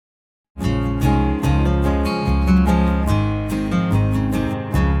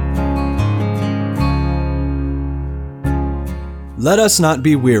Let us not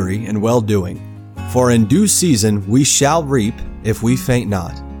be weary in well-doing, for in due season we shall reap if we faint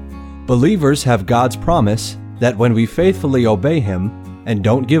not. Believers have God's promise that when we faithfully obey Him and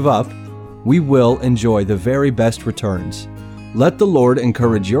don't give up, we will enjoy the very best returns. Let the Lord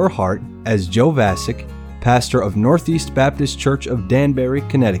encourage your heart as Joe Vasick, pastor of Northeast Baptist Church of Danbury,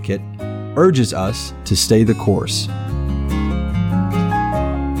 Connecticut, urges us to stay the course.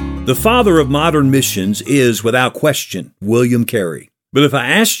 The father of modern missions is, without question, William Carey. But if I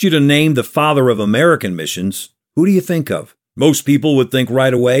asked you to name the father of American missions, who do you think of? Most people would think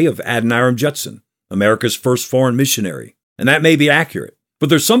right away of Adoniram Judson, America's first foreign missionary. And that may be accurate. But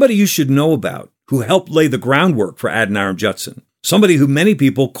there's somebody you should know about who helped lay the groundwork for Adoniram Judson, somebody who many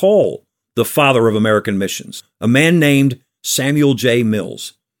people call the father of American missions, a man named Samuel J.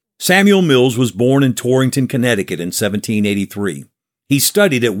 Mills. Samuel Mills was born in Torrington, Connecticut in 1783. He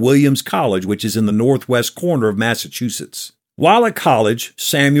studied at Williams College, which is in the northwest corner of Massachusetts. While at college,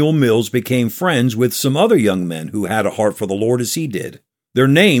 Samuel Mills became friends with some other young men who had a heart for the Lord as he did. Their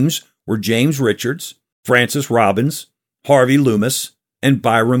names were James Richards, Francis Robbins, Harvey Loomis, and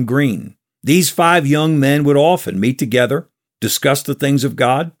Byram Green. These 5 young men would often meet together, discuss the things of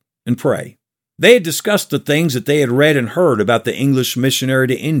God, and pray. They had discussed the things that they had read and heard about the English missionary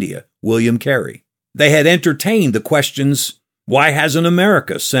to India, William Carey. They had entertained the questions, why hasn't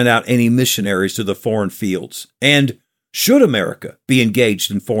America sent out any missionaries to the foreign fields? And should America be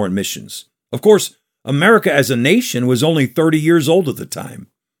engaged in foreign missions? Of course, America as a nation was only 30 years old at the time.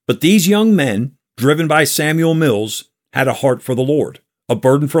 But these young men, driven by Samuel Mills, had a heart for the Lord, a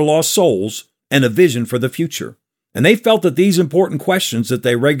burden for lost souls, and a vision for the future. And they felt that these important questions that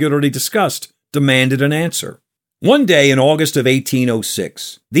they regularly discussed demanded an answer. One day in August of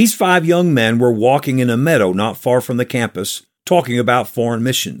 1806, these 5 young men were walking in a meadow not far from the campus, talking about foreign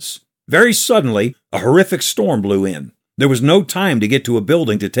missions. Very suddenly, a horrific storm blew in. There was no time to get to a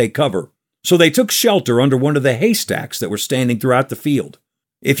building to take cover, so they took shelter under one of the haystacks that were standing throughout the field.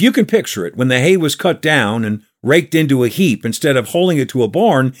 If you can picture it, when the hay was cut down and raked into a heap, instead of hauling it to a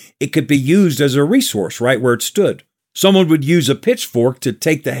barn, it could be used as a resource right where it stood. Someone would use a pitchfork to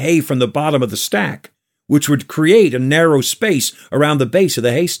take the hay from the bottom of the stack, which would create a narrow space around the base of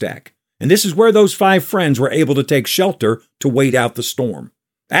the haystack. And this is where those 5 friends were able to take shelter to wait out the storm.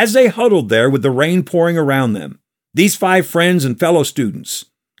 As they huddled there with the rain pouring around them, these 5 friends and fellow students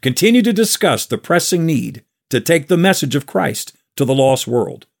continued to discuss the pressing need to take the message of Christ to the lost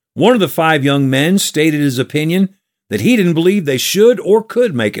world. One of the 5 young men stated his opinion that he didn't believe they should or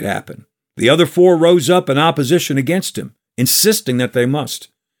could make it happen. The other 4 rose up in opposition against him, insisting that they must.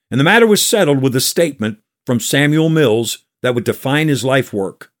 And the matter was settled with a statement from Samuel Mills that would define his life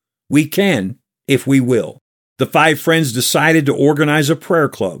work. We can, if we will. The 5 friends decided to organize a prayer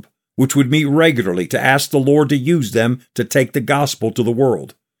club, which would meet regularly to ask the Lord to use them to take the gospel to the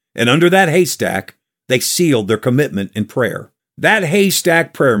world. And under that haystack, they sealed their commitment in prayer. That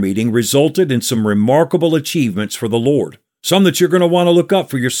haystack prayer meeting resulted in some remarkable achievements for the Lord, some that you're going to want to look up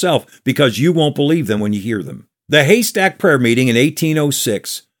for yourself because you won't believe them when you hear them. The haystack prayer meeting in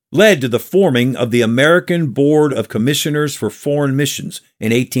 1806 led to the forming of the American Board of Commissioners for Foreign Missions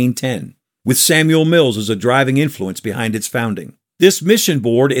in 1810, with Samuel Mills as a driving influence behind its founding. This mission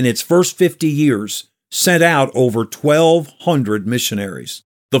board, in its first 50 years, sent out over 1,200 missionaries.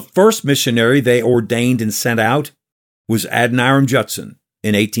 The first missionary they ordained and sent out was Adoniram Judson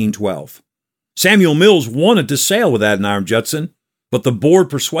in 1812. Samuel Mills wanted to sail with Adoniram Judson, but the board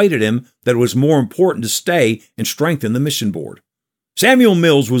persuaded him that it was more important to stay and strengthen the mission board. Samuel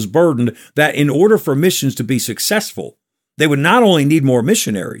Mills was burdened that in order for missions to be successful, they would not only need more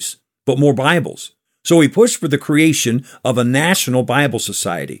missionaries, but more Bibles. So he pushed for the creation of a national Bible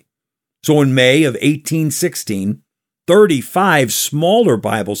society. So in May of 1816, 35 smaller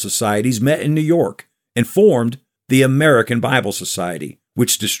Bible societies met in New York and formed the American Bible Society,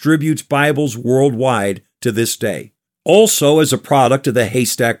 which distributes Bibles worldwide to this day. Also, as a product of the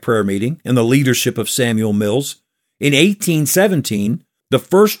Haystack Prayer Meeting and the leadership of Samuel Mills, in 1817, the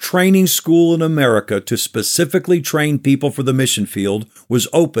first training school in America to specifically train people for the mission field was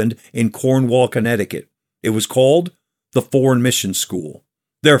opened in Cornwall, Connecticut. It was called the Foreign Mission School.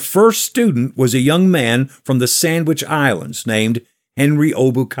 Their first student was a young man from the Sandwich Islands named Henry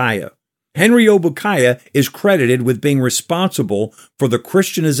Obookiah. Henry Obookiah is credited with being responsible for the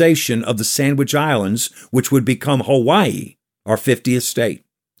Christianization of the Sandwich Islands, which would become Hawaii, our 50th state.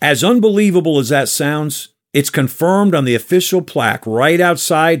 As unbelievable as that sounds, it's confirmed on the official plaque right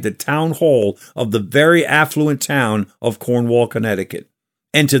outside the town hall of the very affluent town of Cornwall, Connecticut.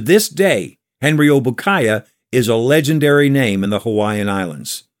 And to this day, Henry Obookiah is a legendary name in the Hawaiian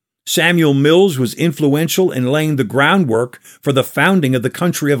Islands. Samuel Mills was influential in laying the groundwork for the founding of the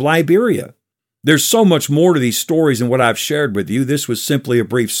country of Liberia. There's so much more to these stories than what I've shared with you. This was simply a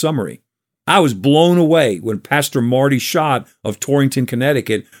brief summary. I was blown away when Pastor Marty Schott of Torrington,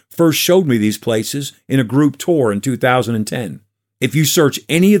 Connecticut, first showed me these places in a group tour in 2010. If you search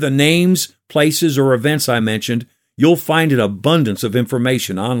any of the names, places, or events I mentioned, you'll find an abundance of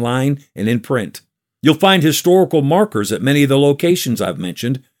information online and in print. You'll find historical markers at many of the locations I've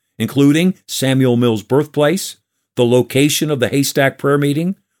mentioned, including Samuel Mills' birthplace, the location of the Haystack Prayer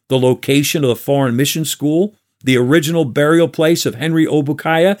Meeting, the location of the Foreign Mission School, the original burial place of Henry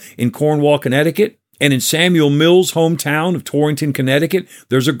Obukaya in Cornwall, Connecticut, and in Samuel Mills' hometown of Torrington, Connecticut,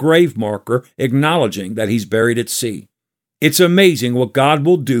 there's a grave marker acknowledging that he's buried at sea. It's amazing what God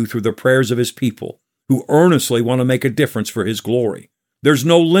will do through the prayers of His people who earnestly want to make a difference for His glory. There's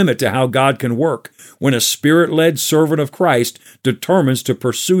no limit to how God can work when a Spirit-led servant of Christ determines to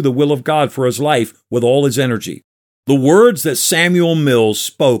pursue the will of God for his life with all his energy. The words that Samuel Mills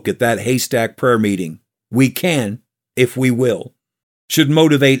spoke at that Haystack prayer meeting, "We can, if we will," should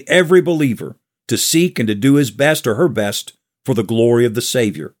motivate every believer to seek and to do his best or her best for the glory of the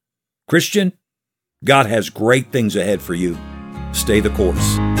Savior. Christian, God has great things ahead for you. Stay the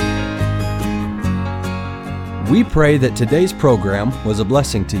course. We pray that today's program was a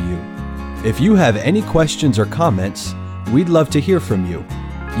blessing to you. If you have any questions or comments, we'd love to hear from you.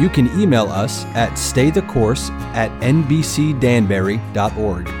 You can email us at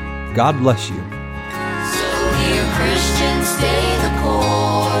staythecourse@nbcdanbury.org. God bless you.